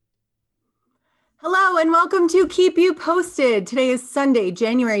And welcome to Keep You Posted. Today is Sunday,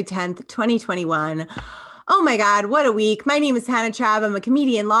 January 10th, 2021. Oh my God, what a week. My name is Hannah Trabb. I'm a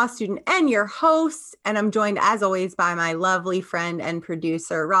comedian, law student, and your host. And I'm joined, as always, by my lovely friend and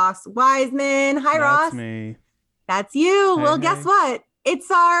producer, Ross Wiseman. Hi, Ross. That's me. That's you. Hey, Well, guess hey. what?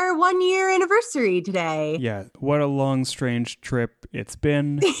 It's our 1 year anniversary today. Yeah, what a long, strange trip it's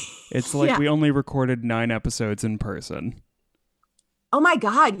been. It's like Yeah. we only recorded 9 episodes in person. Oh my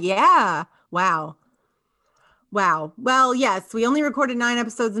God. Yeah. Wow. Wow. Well, yes, we only recorded 9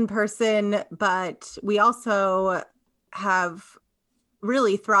 episodes in person, but we also have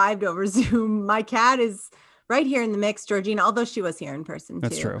really thrived over Zoom. My cat is right here in the mix, Georgina, although she was here in person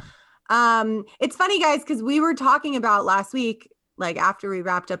That's too. true. It's funny, guys, because we were talking about last week, like after we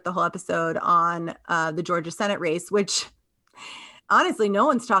wrapped up the whole episode on the Georgia Senate race, which honestly no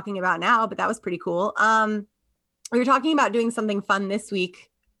one's talking about now, but that was pretty cool. We were talking about doing something fun this week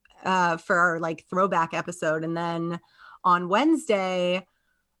for our like throwback episode. And then on Wednesday,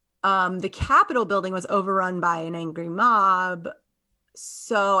 the Capitol building was overrun by an angry mob.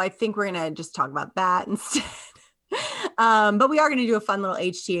 So I think we're going to just talk about that instead. But we are going to do a fun little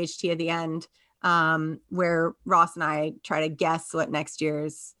HTHT at the end where Ross and I try to guess what next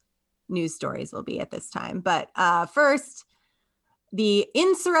year's news stories will be at this time. But first, the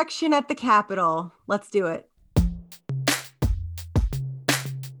insurrection at the Capitol. Let's do it.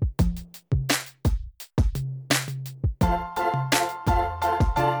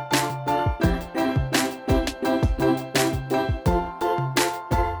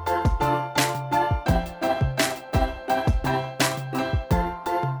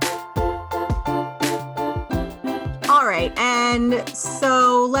 And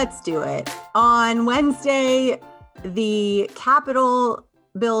so let's do it. On Wednesday, the Capitol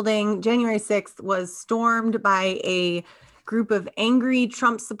building, January 6th, was stormed by a group of angry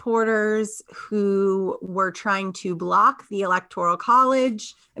Trump supporters who were trying to block the Electoral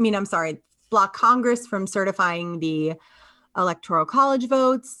College. Block Congress from certifying the Electoral College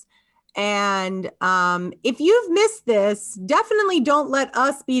votes. And if you've missed this, definitely don't let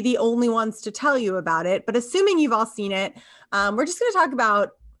us be the only ones to tell you about it. But assuming you've all seen it, we're just going to talk about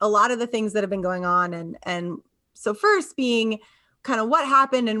a lot of the things that have been going on. And so first being kind of what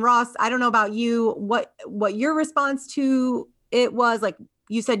happened. And Ross, I don't know about you, what your response to it was. Like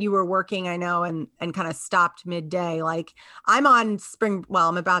you said you were working, I know, and kind of stopped midday. Like I'm on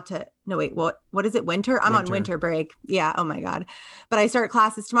I'm about to, no, wait, what is it? Winter? I'm on winter break. Yeah. Oh my God. But I start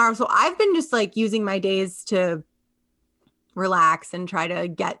classes tomorrow. So I've been just like using my days to relax and try to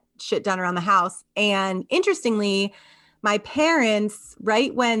get shit done around the house. And interestingly, my parents,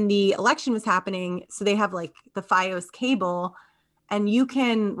 right when the election was happening, so they have like the FiOS cable and you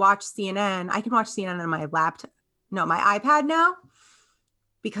can watch CNN. I can watch CNN on my my iPad now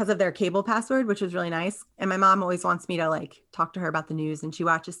because of their cable password, which was really nice. And my mom always wants me to like talk to her about the news and she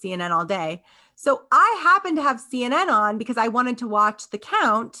watches CNN all day. So I happened to have CNN on because I wanted to watch the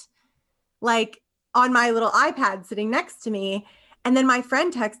count like on my little iPad sitting next to me. And then my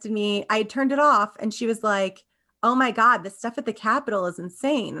friend texted me, I had turned it off and she was like, oh my God, the stuff at the Capitol is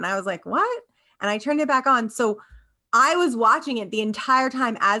insane. And I was like, what? And I turned it back on. So I was watching it the entire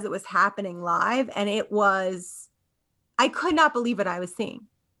time as it was happening live. And I could not believe what I was seeing.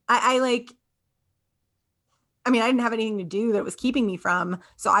 I didn't have anything to do that was keeping me from.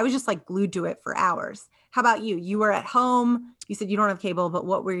 So I was just like glued to it for hours. How about you? You were at home. You said you don't have cable, but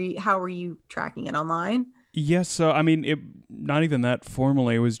how were you tracking it online? Yes. So, not even that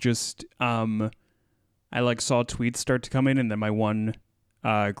formally. It was just, I like saw tweets start to come in, and then my one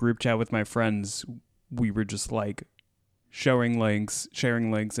group chat with my friends, we were just like sharing links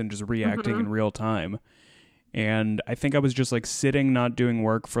and just reacting in real time. And I think I was just like sitting, not doing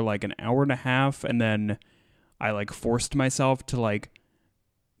work for like an hour and a half. And then I like forced myself to like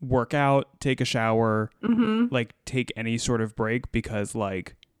work out, take a shower, like take any sort of break because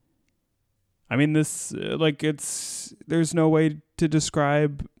like, there's no way to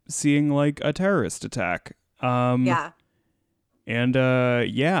describe seeing like a terrorist attack. Yeah. And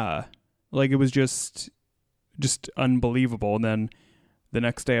like it was just unbelievable. And then the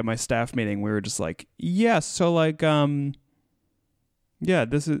next day at my staff meeting, we were just like, so like,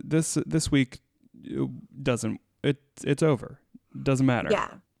 this week it's over. Doesn't matter.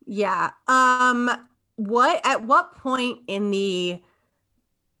 Yeah. Yeah. At what point in the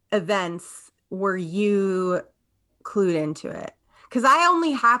events were you clued into it? Because I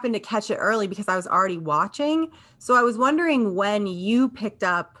only happened to catch it early because I was already watching. So I was wondering when you picked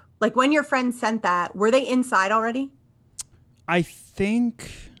up, like when your friend sent that, were they inside already? I think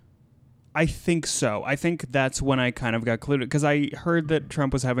I think so. I think that's when I kind of got clued because I heard that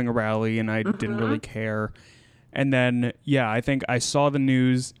Trump was having a rally and I didn't really care. And then, yeah, I think I saw the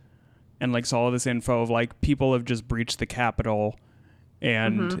news and like saw all this info of like people have just breached the Capitol.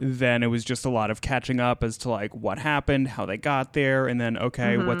 And then it was just a lot of catching up as to like what happened, how they got there, and then,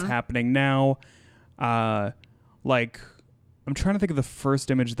 okay, what's happening now? Like, I'm trying to think of the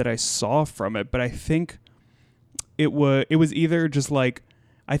first image that I saw from it, but I think it was either just like,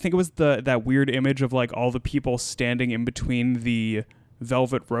 I think it was that weird image of like all the people standing in between the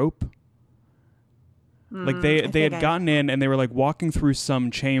velvet rope. Like they had gotten in and they were like walking through some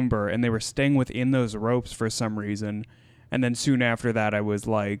chamber and they were staying within those ropes for some reason. And then soon after that, I was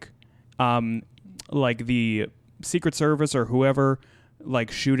like the Secret Service or whoever,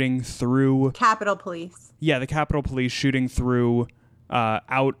 like shooting through Capitol Police. Yeah, the Capitol Police shooting through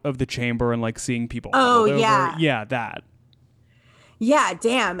out of the chamber and like seeing people. Oh yeah, yeah, that. Yeah,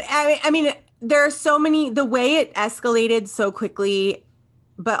 damn. I mean, there are so many. The way it escalated so quickly,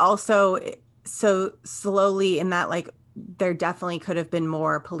 but also so slowly, in that like there definitely could have been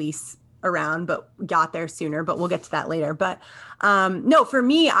more police around, but got there sooner, but we'll get to that later. But no, for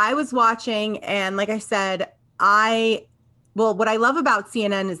me, I was watching, and like I said, what I love about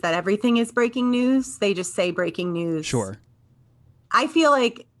CNN is that everything is breaking news. They just say breaking news. Sure. I feel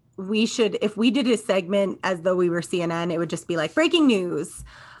like we should, if we did a segment as though we were CNN, it would just be like breaking news.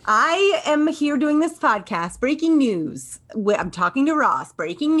 I am here doing this podcast, breaking news. I'm talking to Ross,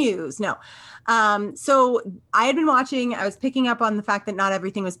 breaking news. No. So I had been watching, I was picking up on the fact that not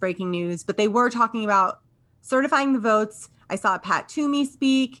everything was breaking news, but they were talking about certifying the votes. I saw Pat Toomey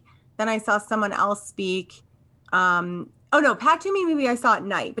speak. Then I saw someone else speak. Oh no, Pat Toomey, maybe I saw at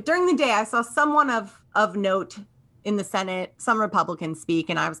night, but during the day I saw someone of note in the Senate, some Republicans speak,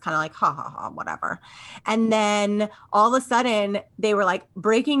 and I was kind of like, ha ha ha, whatever. And then all of a sudden they were like,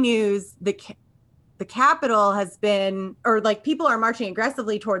 breaking news, the Capitol has been, or like people are marching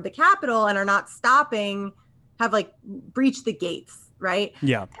aggressively toward the Capitol and are not stopping, have like breached the gates, right?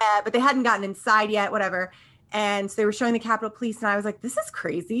 Yeah. But they hadn't gotten inside yet, whatever. And so they were showing the Capitol Police, and I was like, this is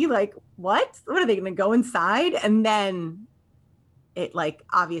crazy. Like, what? What are they going to go inside? And then it like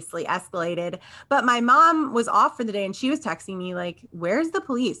obviously escalated. But my mom was off for the day and she was texting me like, where's the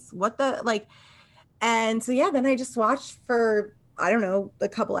police? What the like? And so, yeah, then I just watched for, I don't know, a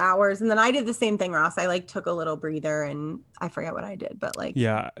couple hours. And then I did the same thing, Ross. I like took a little breather and I forget what I did, but like,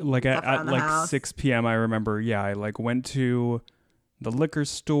 yeah, like at like house. 6 p.m. I remember. Yeah. I like went to the liquor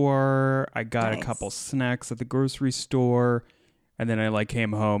store. I got a couple snacks at the grocery store. And then I like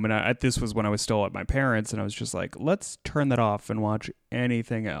came home, and this was when I was still at my parents, and I was just like, let's turn that off and watch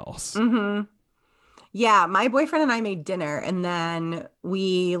anything else. Mm-hmm. Yeah, my boyfriend and I made dinner, and then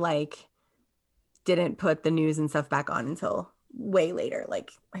we like didn't put the news and stuff back on until way later, like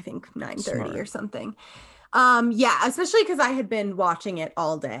I think 9:30 or something. Yeah, especially because I had been watching it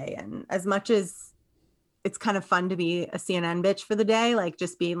all day, and as much as it's kind of fun to be a CNN bitch for the day, like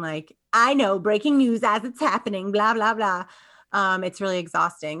just being like, I know breaking news as it's happening, blah blah blah. It's really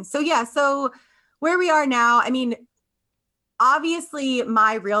exhausting. So yeah, so where we are now, I mean, obviously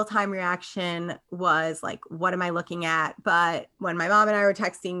my real-time reaction was like, what am I looking at? But when my mom and I were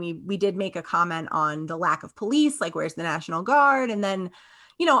texting, we did make a comment on the lack of police, like where's the National Guard? And then,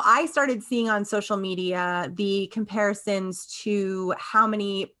 you know, I started seeing on social media the comparisons to how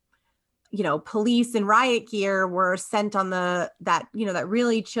many, you know, police in riot gear were sent on that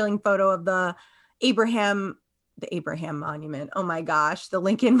really chilling photo of the Abraham Monument. Oh my gosh, the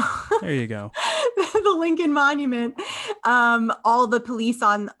Lincoln. There you go. The Lincoln Monument. All the police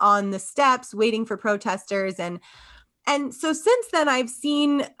on the steps waiting for protesters, and so since then I've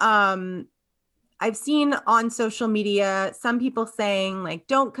seen on social media some people saying like,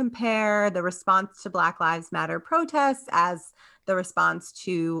 don't compare the response to Black Lives Matter protests as the response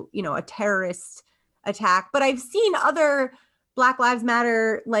to, you know, a terrorist attack. But I've seen other Black Lives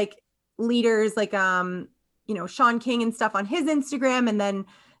Matter like leaders like you know, Sean King and stuff on his Instagram. And then,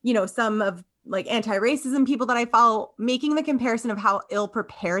 you know, some of like anti-racism people that I follow making the comparison of how ill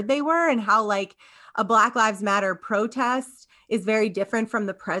prepared they were and how like a Black Lives Matter protest is very different from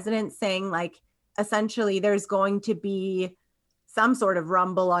the president saying like, essentially there's going to be some sort of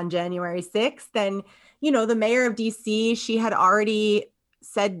rumble on January 6th. And, you know, the mayor of DC, she had already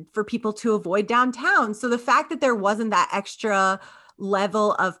said for people to avoid downtown. So the fact that there wasn't that extra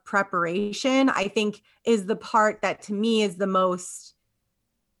level of preparation, I think is the part that to me is the most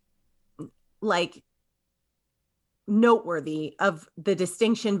like noteworthy of the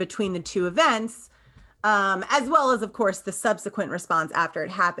distinction between the two events, as well as of course the subsequent response after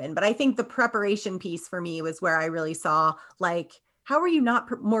it happened. But I think the preparation piece for me was where I really saw like how are you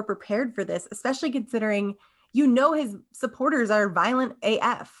not more prepared for this, especially considering his supporters are violent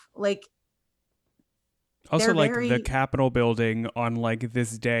AF. Like, Also, like the very, Capitol building on like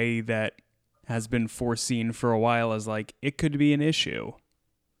this day that has been foreseen for a while as like it could be an issue.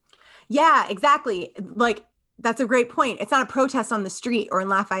 yeah, exactly. Like, that's a great point. It's not a protest on the street or in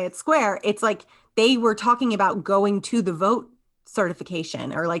Lafayette Square. It's like they were talking about going to the vote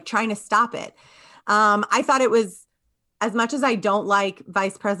certification or like trying to stop it. I thought it was, as much as I don't like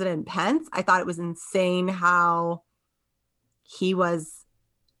Vice President Pence, I thought it was insane how he was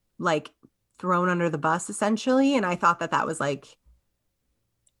like thrown under the bus essentially. And I thought that that was like,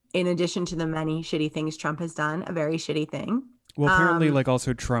 in addition to the many shitty things Trump has done, a very shitty thing. Well, apparently, like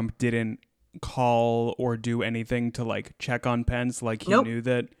also Trump didn't call or do anything to like check on Pence. Like he Nope. knew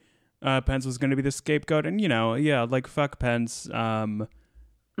that Pence was going to be the scapegoat, and yeah, like fuck Pence,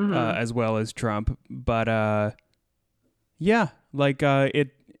 as well as Trump. But yeah, like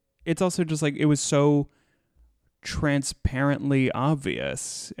it's also just like it was so transparently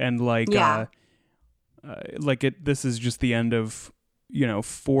obvious, and Yeah. like this is just the end of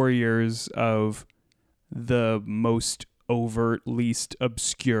 4 years of the most overt, least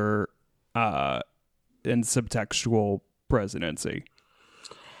obscure and subtextual presidency.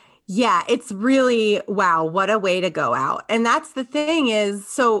 Yeah, it's really, wow, what a way to go out. And that's the thing is,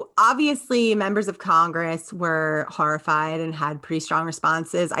 so obviously members of Congress were horrified and had pretty strong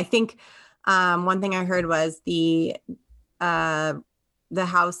responses. I think one thing I heard was the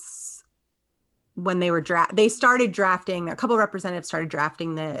House, when they started drafting, a couple of representatives started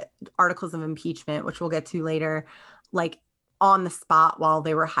drafting the articles of impeachment, which we'll get to later, like on the spot while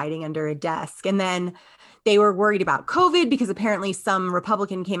they were hiding under a desk. And then they were worried about COVID because apparently some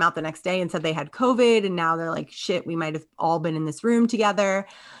Republican came out the next day and said they had COVID. And now they're like, shit, we might have all been in this room together.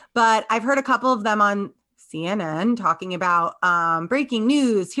 But I've heard a couple of them on CNN talking about breaking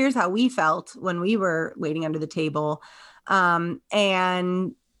news. Here's how we felt when we were waiting under the table.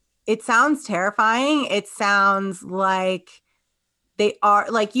 And it sounds terrifying. It sounds like they are,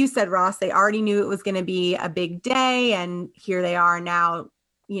 like you said, Ross, they already knew it was going to be a big day. And here they are now,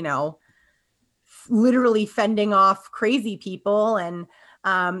 literally fending off crazy people. And,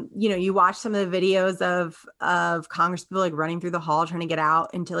 you watch some of the videos of Congress people like running through the hall, trying to get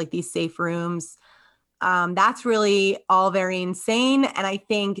out into like these safe rooms. That's really all very insane. And I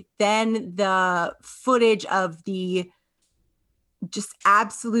think then the footage of the just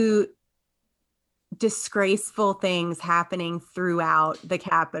absolute disgraceful things happening throughout the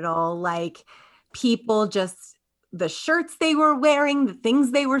Capitol, like people just, the shirts they were wearing, the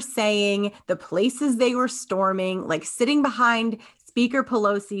things they were saying, the places they were storming, like sitting behind Speaker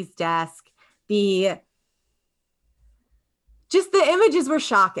Pelosi's desk, the images were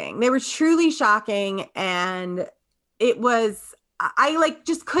shocking. They were truly shocking. And it was, I like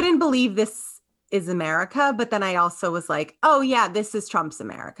just couldn't believe this is America. But then I also was like, oh yeah, this is Trump's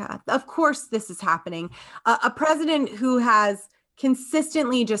America. Of course this is happening. A president who has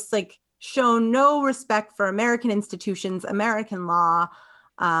consistently just like shown no respect for American institutions, American law,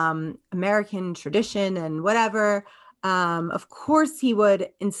 American tradition and whatever. Of course he would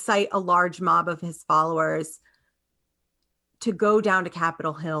incite a large mob of his followers to go down to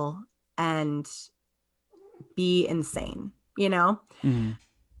Capitol Hill and be insane, Mm-hmm.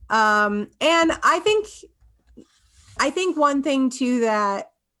 And I think one thing too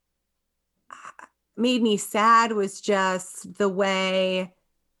that made me sad was just the way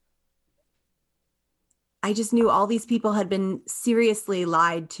I just knew all these people had been seriously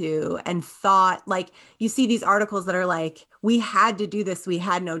lied to and thought, like, you see these articles that are like, we had to do this, we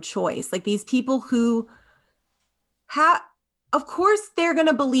had no choice. Like these people who of course they're going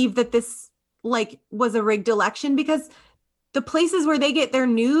to believe that this like was a rigged election because the places where they get their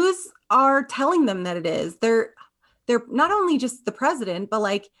news are telling them that it is. They're not only just the president, but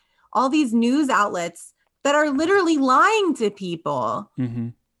like all these news outlets that are literally lying to people. Mm-hmm.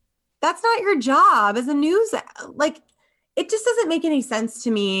 That's not your job as a news. Like, it just doesn't make any sense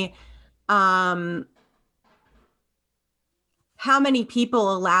to me. How many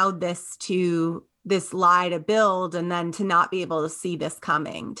people allowed this lie to build and then to not be able to see this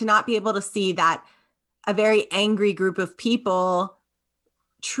coming, to not be able to see that a very angry group of people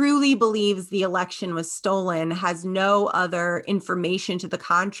truly believes the election was stolen, has no other information to the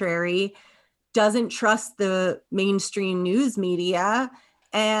contrary, doesn't trust the mainstream news media,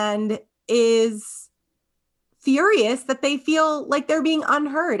 and is furious that they feel like they're being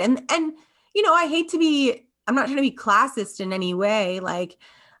unheard. And I'm not trying to be classist in any way. Like,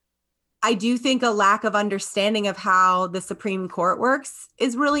 I do think a lack of understanding of how the Supreme Court works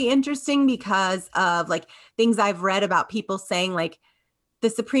is really interesting because of like things I've read about people saying like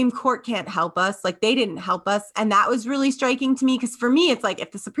the Supreme Court can't help us, like they didn't help us. And that was really striking to me because for me, it's like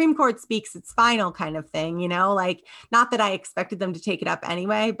if the Supreme Court speaks, it's final kind of thing, you know, like not that I expected them to take it up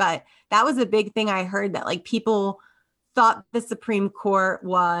anyway, but that was a big thing I heard that like people thought the Supreme Court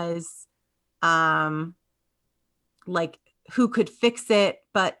was like who could fix it,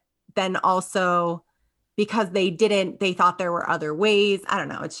 but then also because they didn't, they thought there were other ways. I don't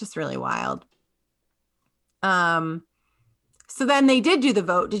know. It's just really wild. So then they did do the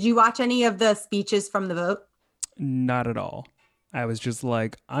vote. Did you watch any of the speeches from the vote? Not at all. I was just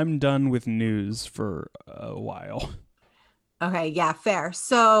like, I'm done with news for a while. Okay, yeah, fair.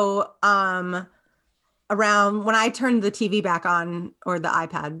 So around when I turned the TV back on, or the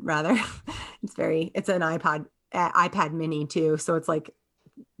iPad rather, it's an iPad mini too. So it's like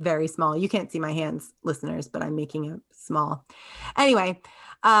very small. You can't see my hands, listeners, but I'm making it small. Anyway,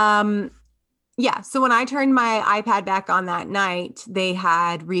 yeah. So when I turned my iPad back on that night, they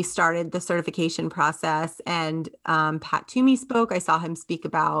had restarted the certification process, and Pat Toomey spoke. I saw him speak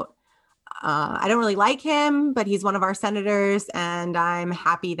about, I don't really like him, but he's one of our senators, and I'm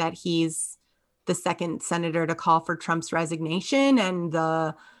happy that he's the second senator to call for Trump's resignation, and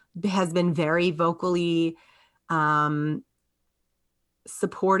has been very vocally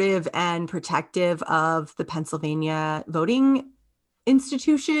supportive and protective of the Pennsylvania voting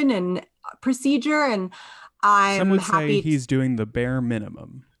institution and procedure. And I'm Some would happy say he's doing the bare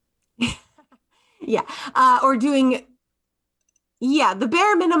minimum. Yeah. Or doing, yeah, the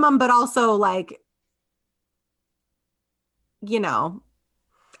bare minimum, but also like, you know,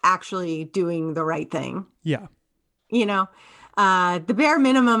 actually doing the right thing. Yeah. You know, the bare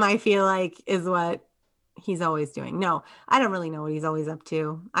minimum, I feel like, is what he's always doing. No, I don't really know what he's always up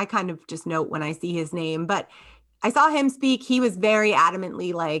to. I kind of just note when I see his name, but I saw him speak. He was very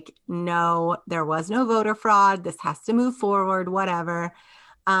adamantly like, no, there was no voter fraud. This has to move forward, whatever.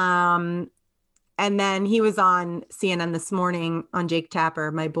 And then he was on CNN this morning on Jake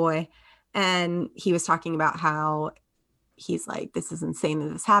Tapper, my boy, and he was talking about how he's like, this is insane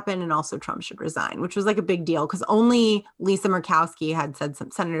that this happened, and also Trump should resign, which was like a big deal because only Senator Lisa Murkowski had said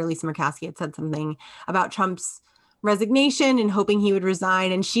something about Trump's resignation and hoping he would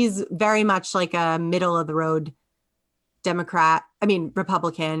resign. And she's very much like a middle of the road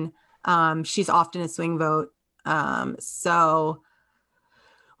Republican. She's often a swing vote. So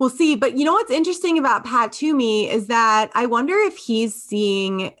we'll see. But you know what's interesting about Pat Toomey is that I wonder if he's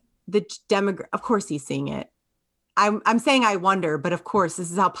seeing the of course he's seeing it. I'm saying I wonder, but of course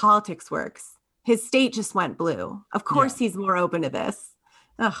this is how politics works. His state just went blue. Of course he's more open to this.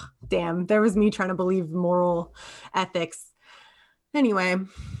 Ugh, damn. There was me trying to believe moral ethics. Anyway,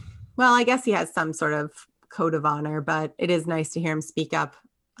 well, I guess he has some sort of code of honor, but it is nice to hear him speak up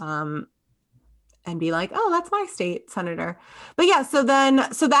and be like, oh, that's my state senator. But yeah, so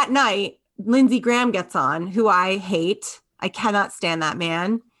that night, Lindsey Graham gets on, who I hate. I cannot stand that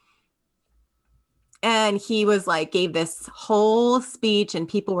man. And he was like, gave this whole speech, and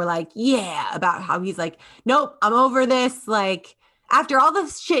people were like, yeah, about how he's like, nope, I'm over this. Like, after all the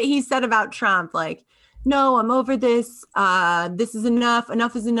shit he said about Trump, like, no, I'm over this. This is enough.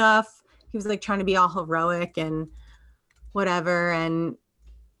 Enough is enough. He was like trying to be all heroic and whatever. And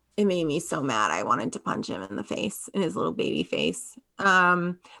it made me so mad. I wanted to punch him in the face, in his little baby face.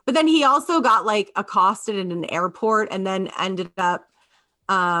 But then he also got like accosted in an airport and then ended up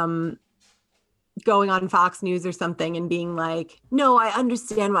going on Fox News or something and being like, no, I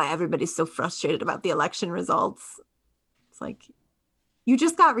understand why everybody's so frustrated about the election results. It's like, you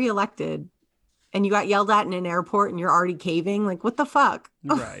just got reelected and you got yelled at in an airport and you're already caving. Like, what the fuck?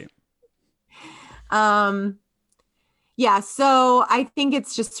 Right. Yeah. So I think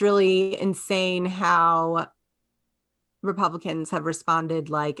it's just really insane how Republicans have responded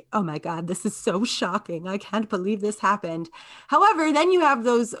like, oh my God, this is so shocking. I can't believe this happened. However, then you have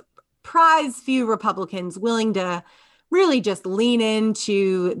those prize few Republicans willing to really just lean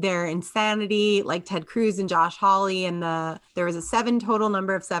into their insanity, like Ted Cruz and Josh Hawley. And there was a total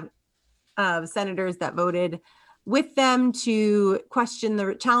number of senators that voted with them to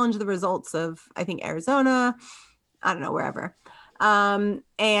challenge the results of, I think, Arizona, I don't know, wherever.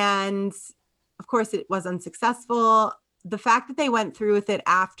 And of course it was unsuccessful. The fact that they went through with it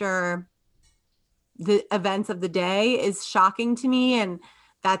after the events of the day is shocking to me. And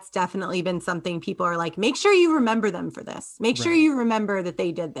that's definitely been something people are like, make sure you remember them for this. Make sure you remember that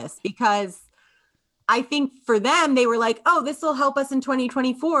they did this, because I think for them, they were like, oh, this will help us in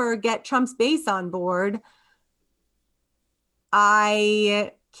 2024 get Trump's base on board.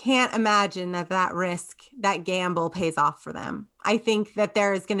 I can't imagine that that risk, that gamble pays off for them. I think that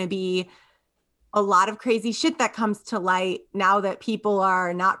there is going to be a lot of crazy shit that comes to light now that people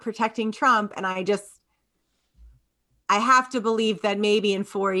are not protecting Trump. And I have to believe that maybe in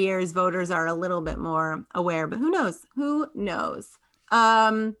 4 years, voters are a little bit more aware, but who knows? Who knows?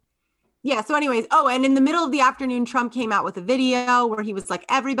 Yeah. So, anyways, oh, and in the middle of the afternoon, Trump came out with a video where he was like,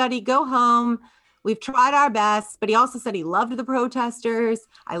 everybody go home. We've tried our best. But he also said he loved the protesters.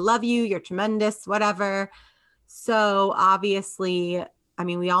 I love you. You're tremendous, whatever. So, obviously, I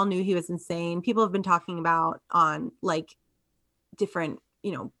mean, we all knew he was insane. People have been talking about on like different,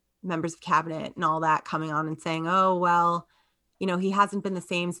 members of cabinet and all that coming on and saying, oh, well, he hasn't been the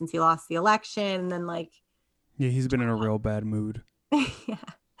same since he lost the election. And then, like, Yeah, he's been in a real bad mood. yeah.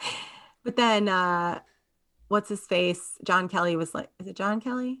 But then, what's his face? John Kelly was like, is it John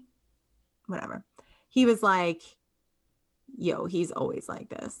Kelly? Whatever. He was like, yo, he's always like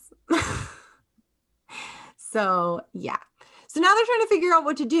this. So, yeah. So now they're trying to figure out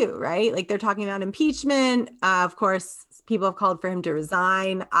what to do, right? Like they're talking about impeachment. Of course, people have called for him to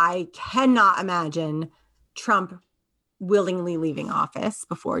resign. I cannot imagine Trump willingly leaving office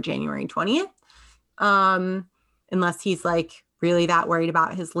before January 20th, unless he's like really that worried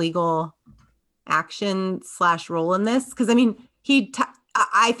about his legal action / role in this. Because I mean,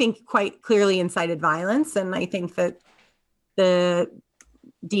 I think quite clearly incited violence. And I think that the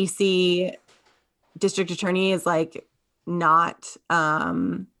DC district attorney is like not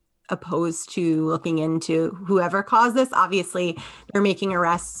opposed to looking into whoever caused this. Obviously, they're making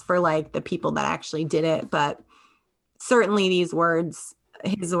arrests for like the people that actually did it. But certainly his words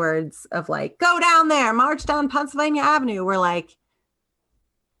of like, go down there, march down Pennsylvania Avenue, were like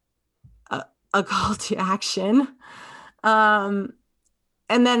a call to action. And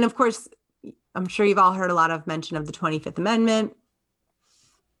then, of course, I'm sure you've all heard a lot of mention of the 25th Amendment.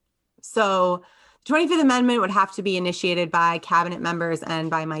 So the 25th Amendment would have to be initiated by cabinet members and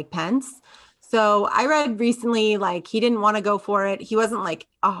by Mike Pence. So I read recently, like, he didn't want to go for it. He wasn't like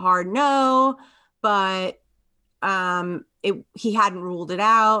a hard no, but he hadn't ruled it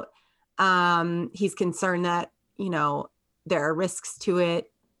out. He's concerned that, there are risks to it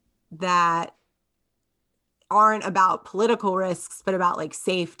that aren't about political risks, but about like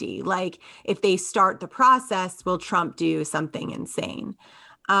safety. Like if they start the process, will Trump do something insane?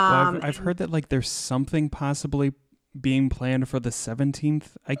 Well, I've heard that like there's something possibly being planned for the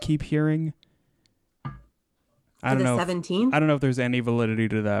 17th. I keep hearing. I don't know. 17th? I don't know if there's any validity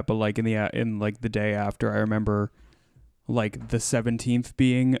to that, but like in like the day after, I remember like the 17th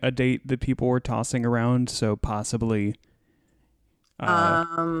being a date that people were tossing around. So possibly,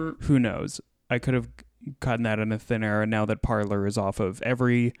 who knows? I could have gotten that in a thin air, and now that Parler is off of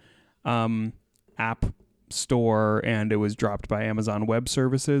every app store and it was dropped by Amazon Web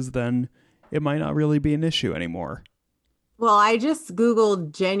Services, then it might not really be an issue anymore. Well, I just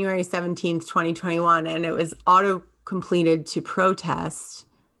Googled January 17th, 2021, and it was auto-completed to protest,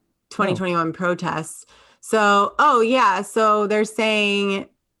 2021 protests. So, so they're saying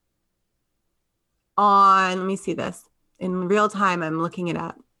let me see this. In real time, I'm looking it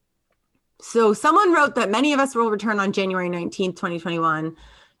up. So someone wrote that many of us will return on January 19th, 2021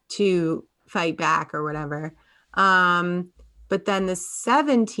 to fight back or whatever. But then the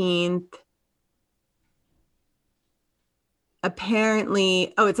 17th,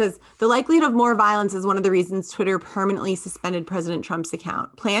 apparently, it says the likelihood of more violence is one of the reasons Twitter permanently suspended President Trump's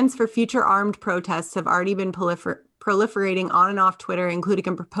account. Plans for future armed protests have already been proliferating on and off Twitter, including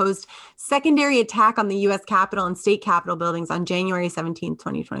a proposed secondary attack on the U.S. Capitol and state Capitol buildings on January 17th,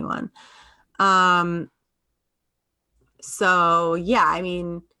 2021. So, yeah, I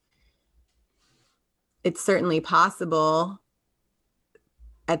mean, it's certainly possible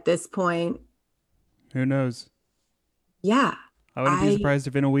at this point. Who knows? Yeah. I wouldn't be surprised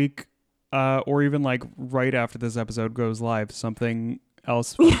if in a week, or even like right after this episode goes live, something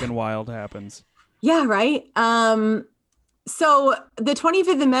else fucking wild happens. Yeah, right. So the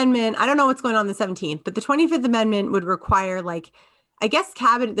 25th Amendment, I don't know what's going on the 17th, but the 25th Amendment would require, like, I guess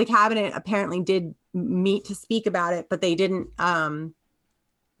the cabinet apparently did meet to speak about it, but they didn't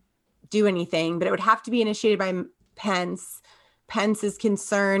do anything. But it would have to be initiated by Pence. Pence is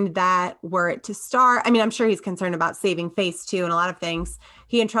concerned that were it to start, I mean, I'm sure he's concerned about saving face too, and a lot of things.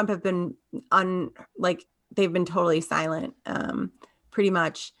 He and Trump have been they've been totally silent, pretty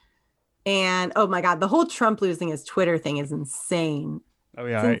much. And oh my God, the whole Trump losing his Twitter thing is insane. Oh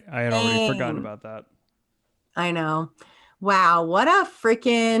yeah, I had already forgotten about that. I know. Wow, what a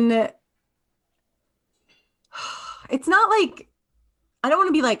freaking... It's not like... I don't want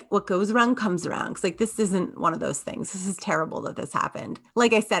to be like, what goes around comes around. Because like this isn't one of those things. This is terrible that this happened.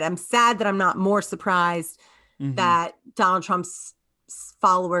 Like I said, I'm sad that I'm not more surprised Mm-hmm. that Donald Trump's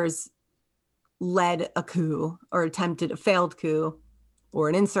followers led a coup or attempted a failed coup or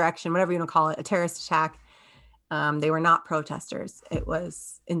an insurrection, whatever you want to call it, a terrorist attack. They were not protesters. It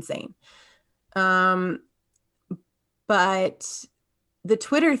was insane. Um, but the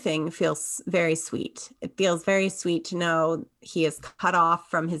Twitter thing feels very sweet. It feels very sweet to know he is cut off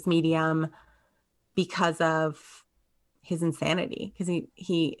from his medium because of his insanity, because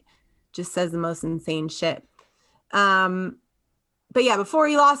he just says the most insane shit. But yeah, before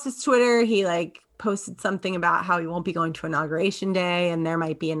he lost his Twitter, he like posted something about how he won't be going to Inauguration Day, and there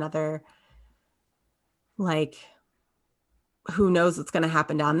might be another, like, who knows what's going to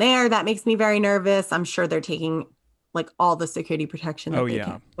happen down there. That makes me very nervous. I'm sure they're taking like all the security protection that Oh they yeah.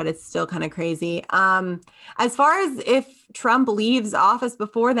 can, but it's still kind of crazy. As far as if Trump leaves office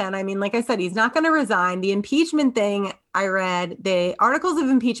before then, I mean, like I said, he's not going to resign. The impeachment thing I read, the articles of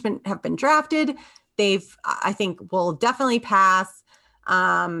impeachment have been drafted. I think, will definitely pass.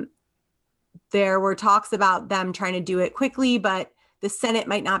 There were talks about them trying to do it quickly, but the Senate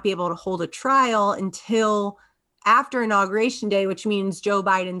might not be able to hold a trial until after Inauguration Day, which means Joe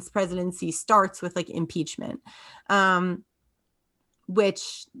Biden's presidency starts with like impeachment,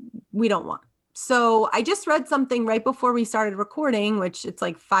 which we don't want. So I just read something right before we started recording, which it's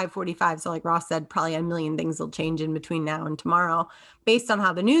like 5:45. So like Ross said, probably a million things will change in between now and tomorrow based on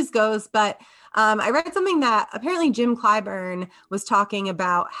how the news goes. But I read something that apparently Jim Clyburn was talking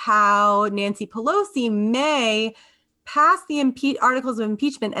about how Nancy Pelosi may pass the articles of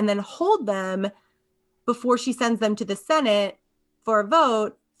impeachment and then hold them before she sends them to the Senate for a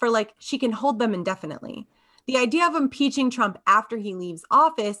vote, for like, she can hold them indefinitely. The idea of impeaching Trump after he leaves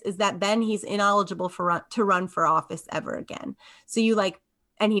office is that then he's ineligible to run for office ever again. So you like,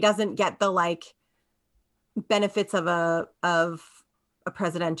 and he doesn't get the like benefits of a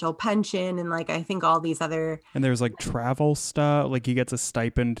presidential pension and like I think all these other. And there's like travel stuff. Like he gets a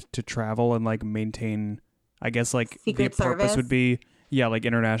stipend to travel and like maintain. I guess like Secret the purpose Service would be like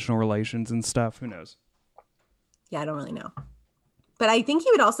international relations and stuff. Who knows? Yeah, I don't really know. But I think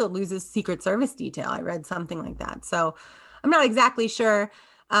he would also lose his Secret Service detail. I read something like that. So I'm not exactly sure.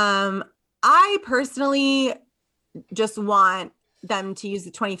 I personally just want them to use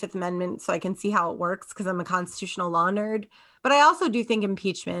the 25th Amendment so I can see how it works because I'm a constitutional law nerd. But I also do think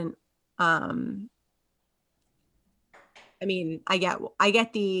impeachment, I mean, I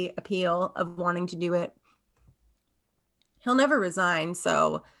get the appeal of wanting to do it. He'll never resign.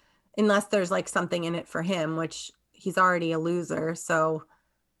 So unless there's like something in it for him, which he's already a loser. So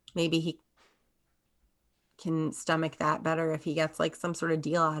maybe he can stomach that better if he gets like some sort of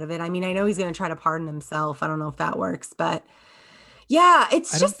deal out of it. I mean, I know he's going to try to pardon himself. I don't know if that works, but yeah,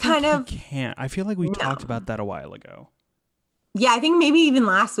 it's just kind of. He can't. I feel like we talked about that a while ago. Yeah, I think maybe even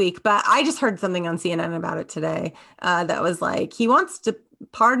last week, but I just heard something on CNN about it today that was like he wants to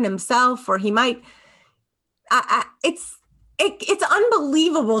pardon himself, or he might. It's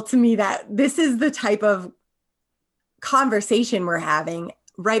unbelievable to me that this is the type of conversation we're having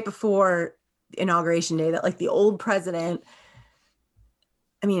right before Inauguration Day, that like the old president.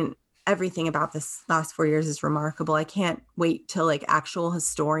 I mean, everything about this last 4 years is remarkable. I can't wait till like actual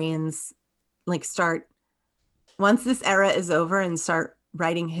historians like start, once this era is over, and start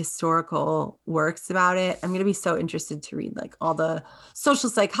writing historical works about it. I'm going to be so interested to read like all the social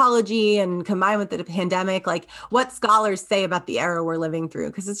psychology and combined with the pandemic, like what scholars say about the era we're living through,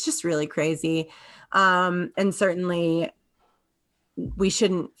 because it's just really crazy. And certainly we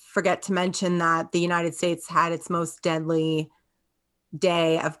shouldn't forget to mention that the United States had its most deadly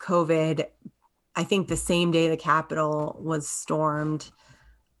day of COVID, I think the same day the Capitol was stormed,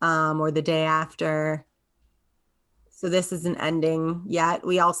 or the day after. So this isn't ending yet.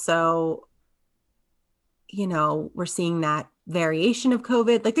 We also, we're seeing that variation of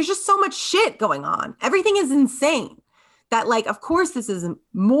COVID. Like there's just so much shit going on. Everything is insane. That like, of course, this is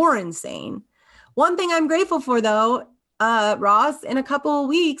more insane. One thing I'm grateful for though, Ross, in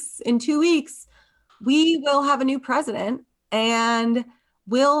 2 weeks, we will have a new president and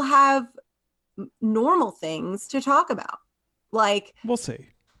we'll have normal things to talk about. Like, we'll see.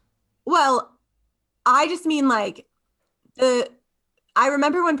 Well, I just mean like I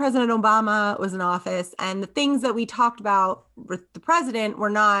remember when President Obama was in office and the things that we talked about with the president were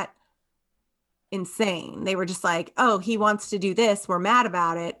not insane. They were just like, oh, he wants to do this. We're mad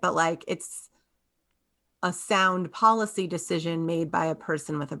about it. But like, it's a sound policy decision made by a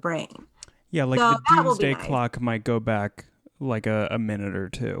person with a brain. Yeah, like so the doomsday clock might go back like a minute or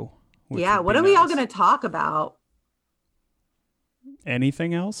two. Yeah, what are we all going to talk about?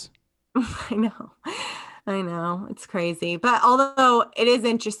 anything else. I know. I know. It's crazy. But although it is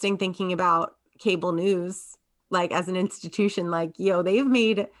interesting thinking about cable news, like as an institution, like, they've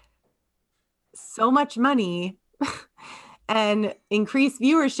made so much money and increased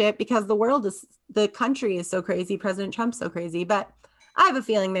viewership because the country is so crazy. President Trump's so crazy. But I have a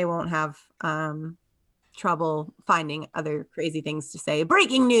feeling they won't have trouble finding other crazy things to say,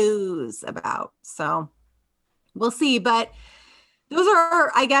 breaking news about. So we'll see. But those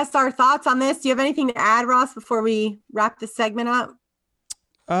are, I guess, our thoughts on this. Do you have anything to add, Ross, before we wrap this segment up?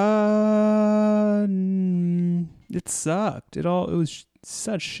 It sucked. It was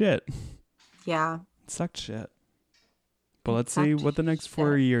such shit. Yeah. It sucked shit. But let's see what the next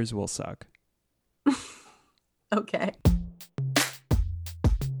 4 years will suck. Okay.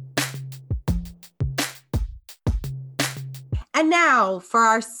 And now for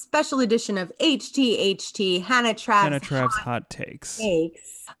our special edition of HTHT, Hannah Trav's Hot Takes. We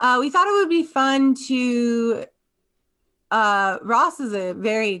thought it would be fun to, Ross is a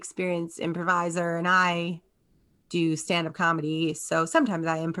very experienced improviser and I do stand-up comedy, so sometimes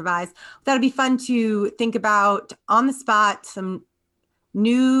I improvise. Thought it'd be fun to think about on the spot some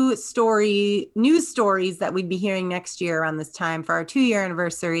news stories that we'd be hearing next year around this time for our 2-year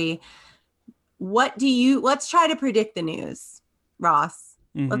anniversary. Let's try to predict the news, Ross.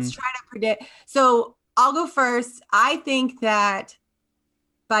 Mm-hmm. Let's try to predict. So I'll go first. I think that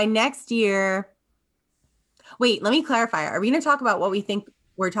by next year, wait, let me clarify. Are we going to talk about what we think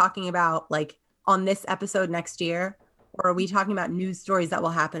we're talking about, like on this episode next year? Or are we talking about news stories that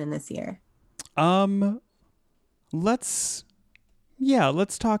will happen in this year? Let's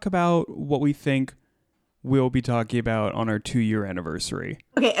talk about what we think we'll be talking about on our 2-year anniversary.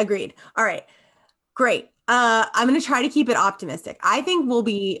 Okay, agreed. All right, great. I'm going to try to keep it optimistic. I think it'll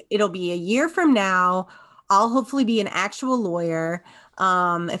be a year from now. I'll hopefully be an actual lawyer.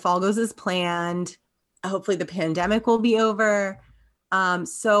 If all goes as planned, hopefully the pandemic will be over.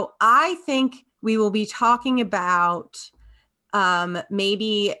 So I think we will be talking about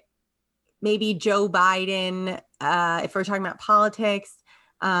maybe Joe Biden, if we're talking about politics,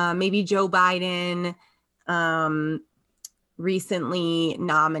 maybe Joe Biden recently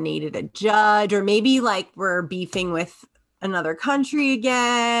nominated a judge, or maybe like we're beefing with another country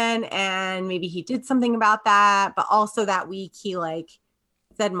again, and maybe he did something about that. But also that week he like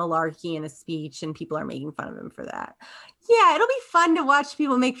said malarkey in a speech and people are making fun of him for that. Yeah, it'll be fun to watch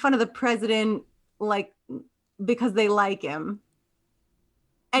people make fun of the president, like, because they like him.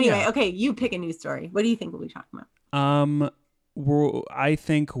 Anyway, yeah. Okay, you pick a news story. What do you think we'll be talking about? I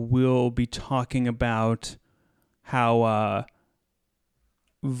think we'll be talking about how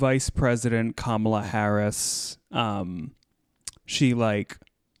Vice President Kamala Harris, she like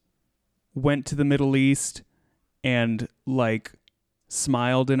went to the Middle East and like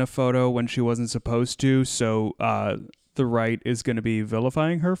smiled in a photo when she wasn't supposed to. So the right is going to be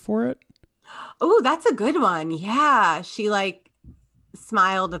vilifying her for it. Oh, that's a good one. Yeah, she like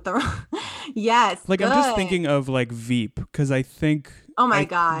smiled at the yes, like good. I'm just thinking of like Veep, because I think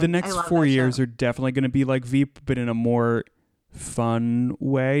God, the next 4 years are definitely going to be like Veep, but in a more fun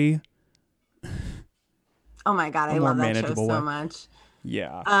way. Oh my God, I love that show so much.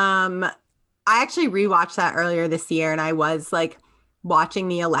 Yeah. I actually rewatched that earlier this year, and I was like watching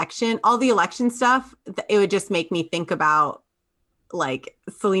the election, all the election stuff. It would just make me think about like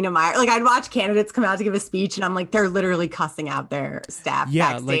Selena Meyer. Like I'd watch candidates come out to give a speech and I'm like, they're literally cussing out their staff.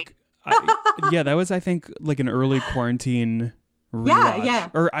 Yeah. Backstage. Like, that was, I think, like an early quarantine rewatch. Yeah.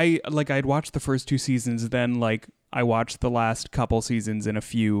 Or I'd watched the first 2 seasons. Then like I watched the last couple seasons in a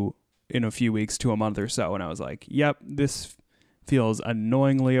few weeks to a month or so. And I was like, yep, this feels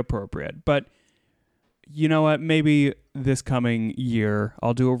annoyingly appropriate. But you know what? Maybe this coming year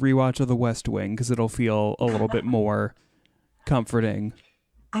I'll do a rewatch of The West Wing, because it'll feel a little bit more comforting.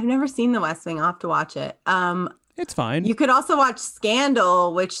 I've never seen The West Wing. I'll have to watch it. It's fine. You could also watch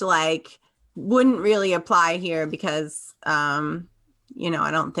Scandal, which like wouldn't really apply here because, I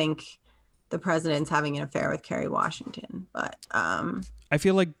don't think the president's having an affair with Kerry Washington. But I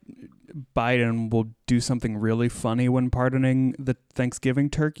feel like Biden will do something really funny when pardoning the Thanksgiving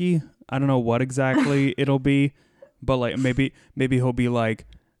turkey. I don't know what exactly it'll be, but like maybe he'll be like,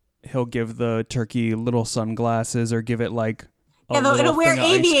 he'll give the turkey little sunglasses, or give it like it'll wear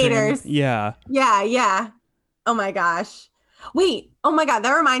aviators. Yeah. Oh my gosh. Wait. Oh my God.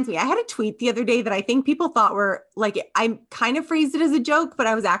 That reminds me. I had a tweet the other day that I think people thought were like, I kind of phrased it as a joke, but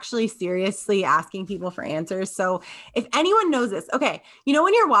I was actually seriously asking people for answers. So if anyone knows this, okay.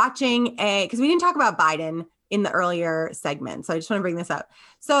 When you're watching because we didn't talk about Biden in the earlier segment, so I just want to bring this up.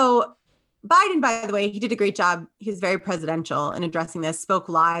 So Biden, by the way, he did a great job. He was very presidential in addressing this, spoke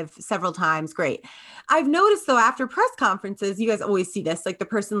live several times. Great. I've noticed, though, after press conferences, you guys always see this, like the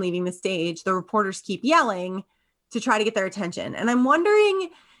person leaving the stage, the reporters keep yelling to try to get their attention. And I'm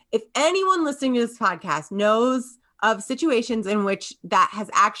wondering if anyone listening to this podcast knows of situations in which that has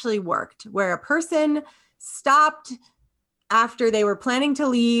actually worked, where a person stopped after they were planning to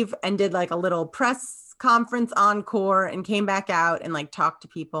leave and did like a little press conference encore and came back out and like talked to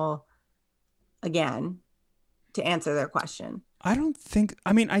people again to answer their question. I don't think,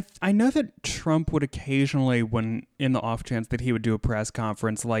 I mean, I know that Trump would occasionally, when in the off chance that he would do a press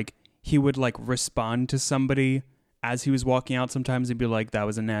conference, like he would like respond to somebody as he was walking out. Sometimes he'd be like, that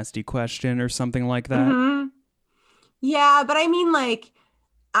was a nasty question or something like that. Mm-hmm. Yeah, but I mean, like,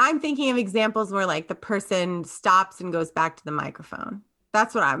 I'm thinking of examples where like the person stops and goes back to the microphone.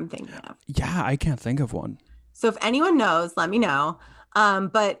 That's what I'm thinking of. Yeah, I can't think of one. So if anyone knows, let me know.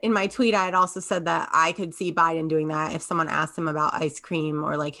 But in my tweet, I had also said that I could see Biden doing that if someone asked him about ice cream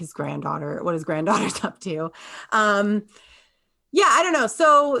or like his granddaughter, what his granddaughter's up to. Yeah, I don't know.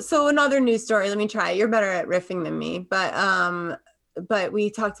 So another news story. Let me try. You're better at riffing than me, but we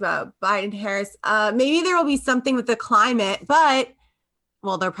talked about Biden, Harris. Maybe there will be something with the climate, but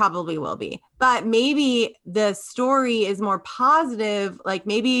well, there probably will be. But maybe the story is more positive. Like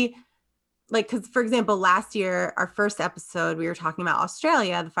maybe. Like, because, for example, last year, our first episode, we were talking about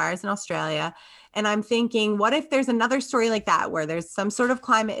Australia, the fires in Australia. And I'm thinking, what if there's another story like that where there's some sort of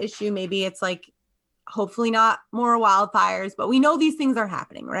climate issue? Maybe it's like, hopefully not more wildfires, but we know these things are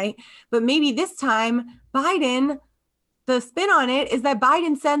happening, right? But maybe this time, Biden, the spin on it is that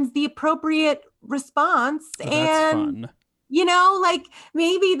Biden sends the appropriate response. Oh, that's fun. You know, like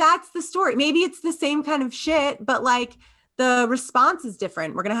maybe that's the story. Maybe it's the same kind of shit, but like, the response is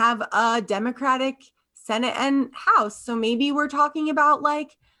different. We're going to have a Democratic Senate and House. So maybe we're talking about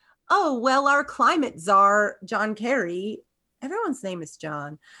like, oh, well, our climate czar, John Kerry, everyone's name is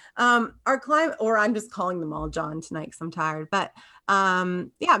John. Our climate, or I'm just calling them all John tonight because I'm tired. But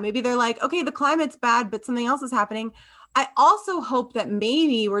yeah, maybe they're like, okay, the climate's bad, but something else is happening. I also hope that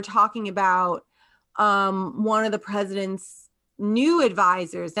maybe we're talking about one of the president's new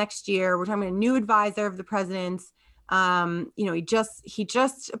advisors next year. We're talking about a new advisor of the president's. You know, he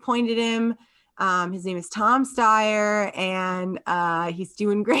just appointed him. His name is Tom Steyer, and he's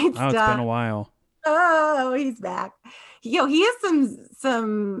doing great stuff. It's been a while. Oh, he's back. He has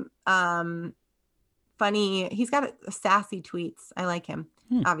some funny. He's got sassy tweets. I like him.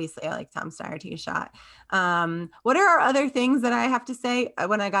 Obviously, I like Tom Steyer. Take a shot. What are our other things that I have to say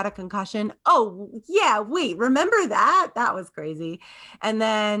when I got a concussion? Oh, yeah. Wait, remember that? That was crazy. And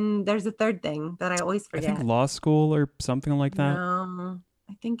then there's a third thing that I always forget. I think law school or something like that. No,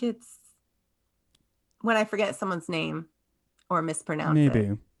 I think it's when I forget someone's name or mispronounce Maybe.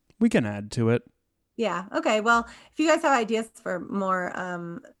 it. We can add to it. Yeah. Okay. Well, if you guys have ideas for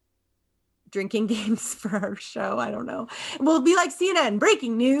more drinking games for our show, I don't know. We'll be like CNN,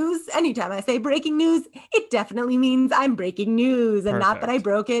 breaking news. Anytime I say breaking news, it definitely means I'm breaking news and not that I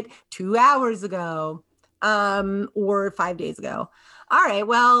broke it 2 hours ago or 5 days ago. All right.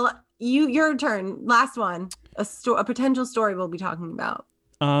 Well, your turn. Last one. A potential story we'll be talking about.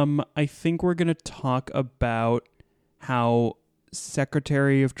 I think we're going to talk about how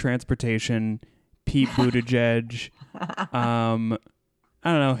Secretary of Transportation Pete Buttigieg, I don't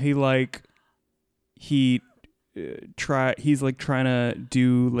know, he's like trying to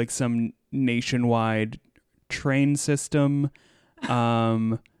do like some nationwide train system,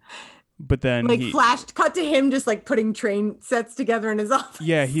 but then like flashed cut to him just like putting train sets together in his office.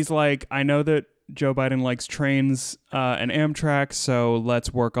 Yeah, he's like, I know that Joe Biden likes trains and Amtrak, so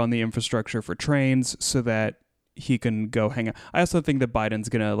let's work on the infrastructure for trains so that he can go hang out. I also think that Biden's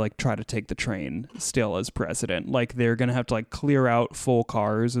gonna like try to take the train still as president. Like they're gonna have to like clear out full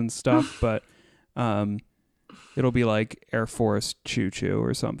cars and stuff, but it'll be like Air Force Choo Choo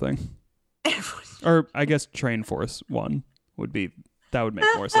or something. Or I guess Train Force One would make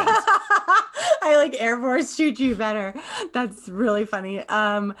more sense. I like Air Force Choo Choo better. That's really funny.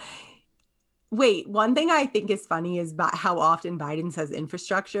 Wait, one thing I think is funny is about how often Biden says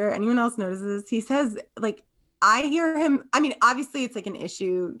infrastructure. Anyone else notices? He says like, I hear him. I mean, obviously it's like an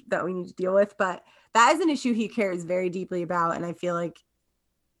issue that we need to deal with, but that is an issue he cares very deeply about. And I feel like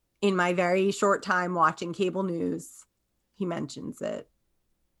in my very short time watching cable news, he mentions it.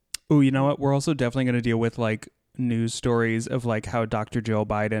 Oh, you know what? We're also definitely going to deal with like news stories of like how Dr. Jill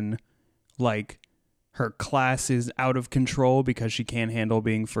Biden, like her class is out of control because she can't handle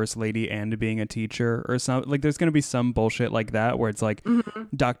being first lady and being a teacher or something. Like there's going to be some bullshit like that where it's like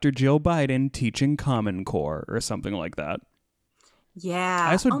Dr. Jill Biden teaching Common Core or something like that. Yeah.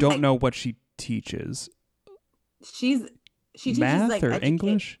 I also don't know what she teaches. She teaches math like or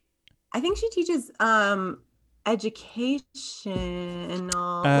English. I think she teaches educational.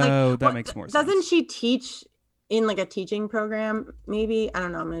 Oh, that makes more sense. Doesn't she teach in like a teaching program? Maybe, I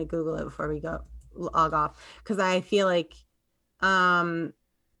don't know. I'm gonna Google it before we log off, because I feel like oh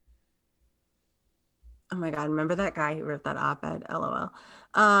my God, remember that guy who wrote that op-ed? LOL.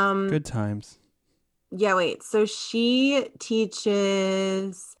 Good times. Yeah, wait. So she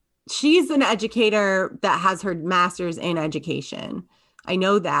teaches, she's an educator that has her master's in education. I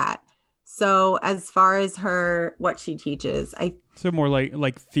know that. So as far as what she teaches, so more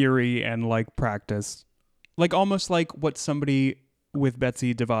like theory and like practice, like almost like what somebody with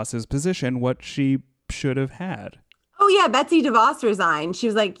Betsy DeVos's position, what she should have had. Oh yeah, Betsy DeVos resigned. She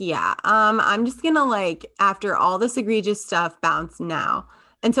was like, yeah, I'm just gonna, like, after all this egregious stuff, bounce now.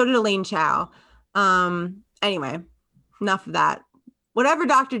 And so did Elaine Chao. Anyway, enough of that. Whatever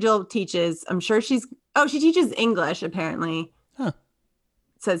Dr. Jill teaches, I'm sure she teaches English, apparently. Huh.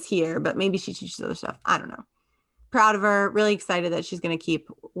 It says here, but maybe she teaches other stuff. I don't know. Proud of her, really excited that she's going to keep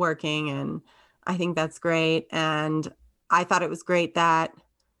working, and I think that's great. And I thought it was great that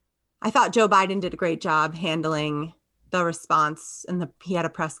I thought Joe Biden did a great job handling the response, and he had a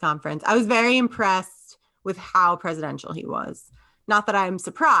press conference. I was very impressed with how presidential he was. Not that I'm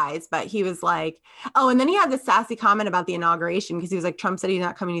surprised, but he was like, oh, and then he had this sassy comment about the inauguration, because he was like, Trump said he's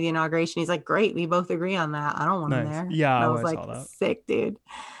not coming to the inauguration. He's like, great, we both agree on that. I don't want him there. Yeah, and I was like, sick, dude.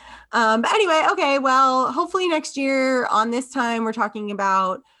 But anyway, okay, well, hopefully next year on this time, we're talking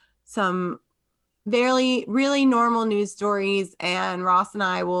about some really normal news stories, and Ross and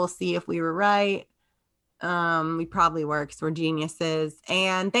I will see if we were right. We probably were, because we're geniuses.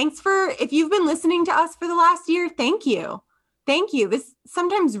 And thanks if you've been listening to us for the last year, thank you. Thank you. This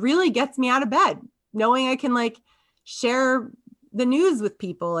sometimes really gets me out of bed, knowing I can like share the news with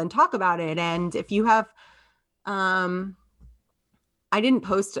people and talk about it. And if you have, I didn't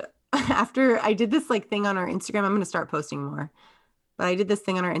post after I did this like thing on our Instagram. I'm going to start posting more, but I did this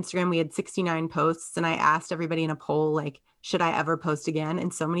thing on our Instagram. We had 69 posts, and I asked everybody in a poll, like, should I ever post again?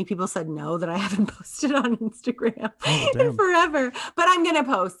 And so many people said no, that I haven't posted on Instagram in forever. But I'm going to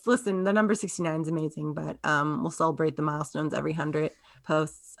post. Listen, the number 69 is amazing, but we'll celebrate the milestones every 100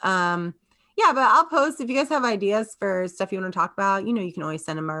 posts. Yeah, but I'll post. If you guys have ideas for stuff you want to talk about, you can always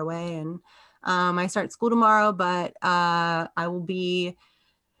send them our way. And I start school tomorrow, but I will be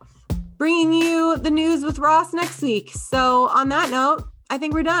bringing you the news with Ross next week. So on that note, I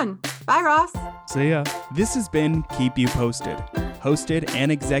think we're done. Bye, Ross. See ya. This has been Keep You Posted. Hosted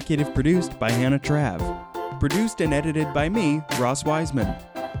and executive produced by Hannah Trav. Produced and edited by me, Ross Wiseman.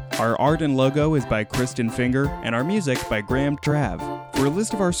 Our art and logo is by Kristen Finger, and our music by Graham Trav. For a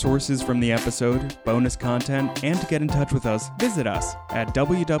list of our sources from the episode, bonus content, and to get in touch with us, visit us at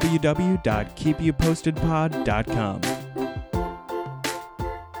www.keepyoupostedpod.com.